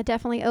 I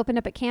definitely opened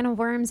up a can of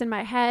worms in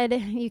my head.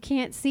 You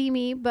can't see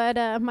me,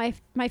 but my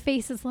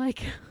face is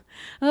like,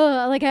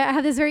 oh, like I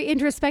have this very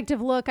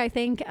introspective look, I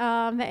think.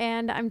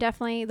 And I'm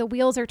definitely, the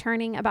wheels are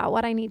turning about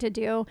what I need to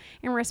do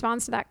in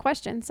response to that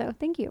question. So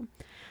thank you.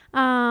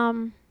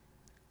 And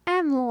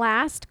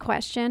last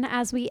question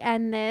as we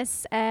end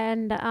this,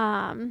 and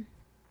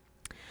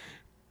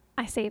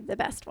I saved the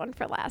best one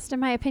for last, in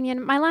my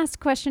opinion. My last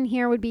question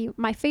here would be,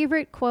 my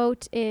favorite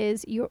quote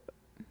is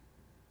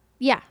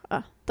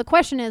the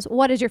question is,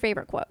 what is your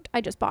favorite quote? I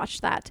just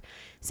botched that.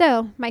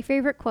 So my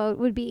favorite quote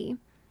would be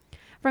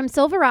from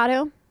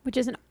Silverado, which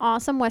is an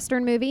awesome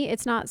Western movie.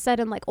 It's not set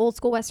in like old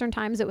school Western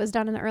times. It was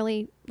done in the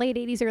late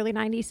 80s, early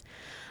 90s.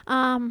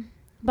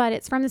 But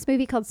it's from this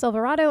movie called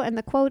Silverado. And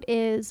the quote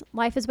is,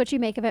 "Life is what you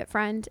make of it,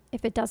 friend.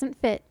 If it doesn't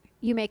fit,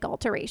 you make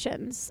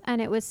alterations."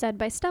 And it was said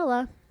by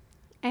Stella.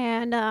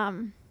 And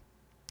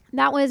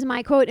that was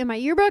my quote in my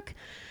yearbook.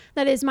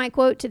 That is my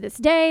quote to this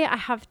day. I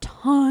have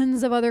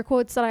tons of other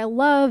quotes that I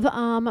love,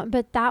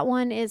 but that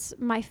one is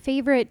my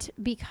favorite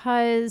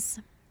because,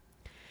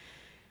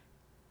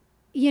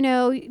 you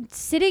know,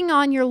 sitting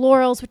on your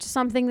laurels, which is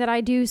something that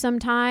I do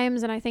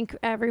sometimes, and I think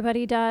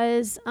everybody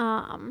does,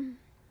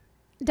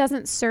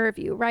 doesn't serve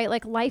you, right?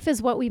 Like, life is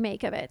what we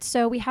make of it.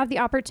 So we have the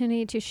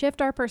opportunity to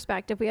shift our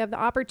perspective. We have the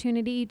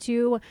opportunity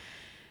to,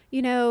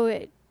 you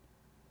know,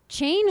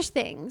 change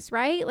things,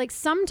 right? Like,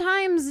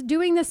 sometimes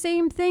doing the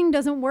same thing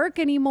doesn't work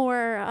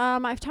anymore.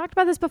 I've talked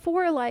about this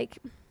before. Like,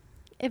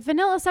 if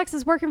vanilla sex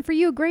is working for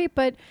you, great,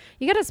 but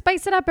you got to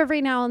spice it up every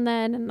now and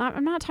then. And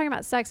I'm not talking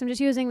about sex. I'm just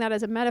using that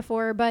as a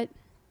metaphor. But,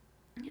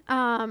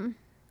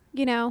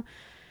 you know,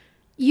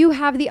 you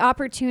have the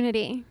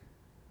opportunity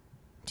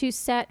to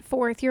set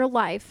forth your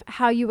life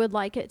how you would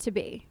like it to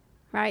be.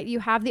 Right? You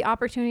have the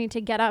opportunity to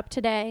get up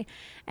today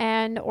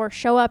or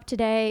show up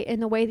today in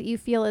the way that you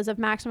feel is of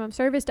maximum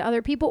service to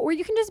other people, or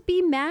you can just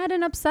be mad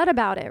and upset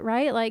about it,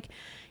 right? Like,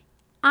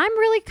 I'm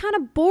really kind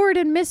of bored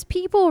and miss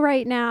people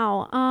right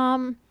now.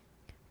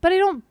 But I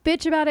don't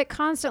bitch about it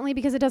constantly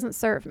because it doesn't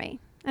serve me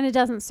and it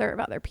doesn't serve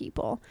other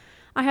people.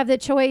 I have the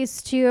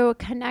choice to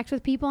connect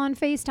with people on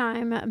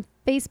FaceTime,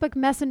 Facebook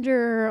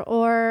Messenger,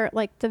 or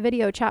like the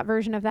video chat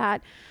version of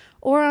that,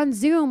 or on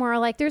Zoom, or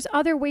like there's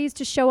other ways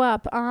to show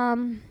up.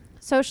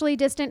 Socially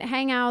distant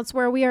hangouts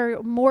where we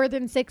are more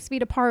than 6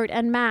 feet apart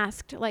and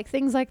masked, like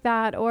things like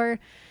that. Or,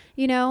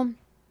 you know,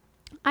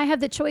 I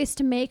have the choice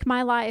to make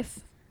my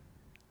life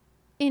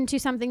into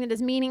something that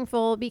is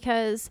meaningful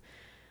because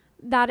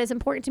that is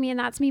important to me, and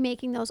that's me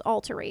making those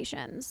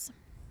alterations.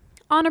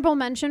 Honorable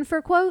mention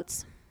for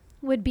quotes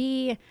would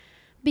be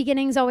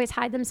 "Beginnings always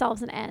hide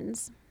themselves in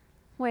ends,"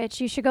 which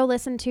you should go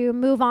listen to.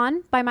 "Move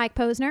On" by Mike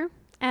Posner.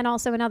 And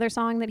also another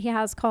song that he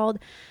has called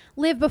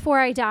 "Live Before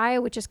I Die,"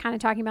 which is kind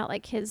of talking about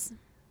like his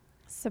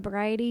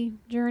sobriety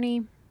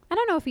journey. I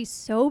don't know if he's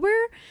sober,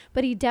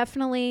 but he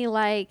definitely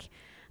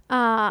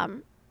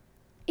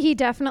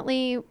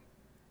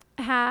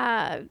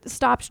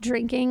stopped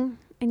drinking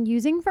and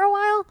using for a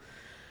while.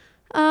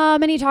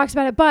 And he talks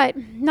about it, but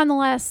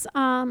nonetheless,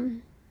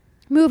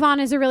 "Move On"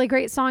 is a really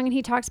great song, and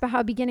he talks about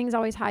how beginnings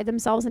always hide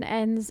themselves in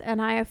ends,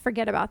 and I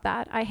forget about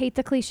that. I hate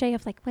the cliche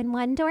of like, when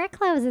one door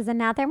closes,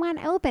 another one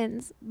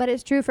opens, but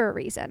it's true for a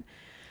reason.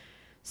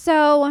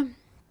 So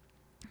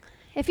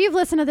if you've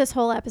listened to this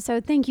whole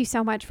episode, thank you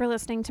so much for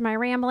listening to my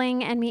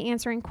rambling and me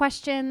answering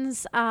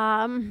questions.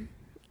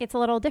 It's a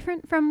little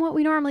different from what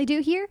we normally do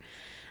here.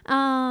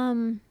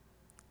 I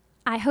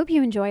hope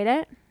you enjoyed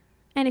it.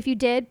 And if you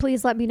did,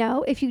 please let me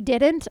know. If you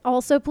didn't,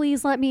 also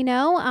please let me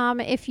know.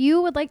 If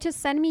you would like to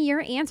send me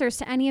your answers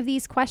to any of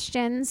these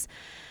questions,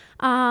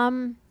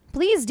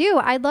 please do.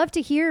 I'd love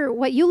to hear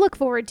what you look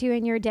forward to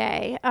in your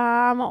day.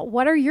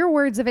 What are your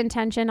words of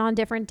intention on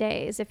different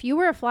days? If you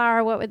were a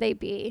flower, what would they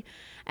be?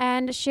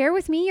 And share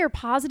with me your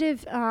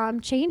positive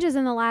changes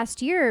in the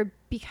last year,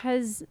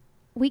 because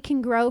we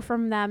can grow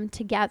from them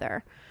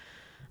together.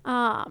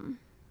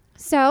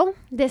 So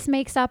this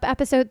makes up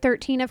episode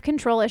 13 of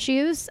Control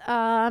Issues.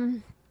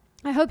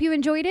 I hope you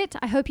enjoyed it.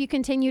 I hope you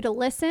continue to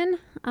listen.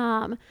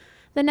 The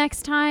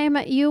next time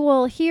you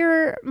will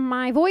hear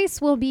my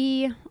voice will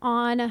be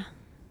on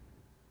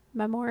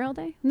Memorial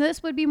Day.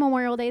 This would be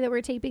Memorial Day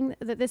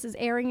that this is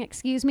airing,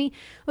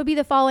 would be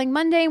the following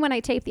Monday when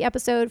I tape the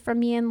episode from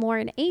me and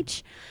Lauren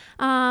H.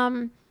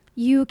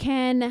 You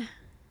can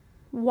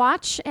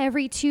watch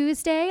every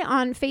Tuesday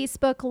on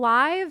Facebook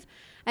Live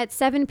at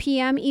 7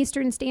 p.m.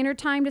 Eastern Standard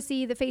Time to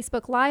see the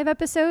Facebook Live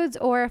episodes,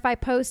 or if I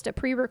post a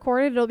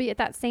pre-recorded, it'll be at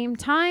that same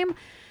time.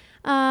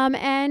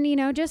 And,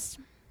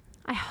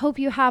 I hope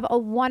you have a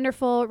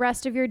wonderful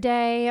rest of your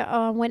day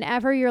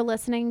whenever you're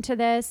listening to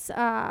this.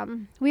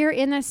 We are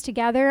in this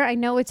together. I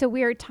know it's a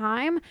weird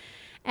time,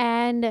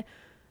 and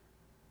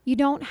you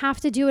don't have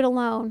to do it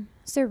alone.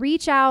 So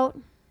reach out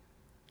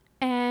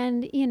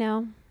and,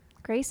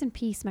 grace and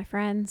peace, my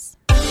friends.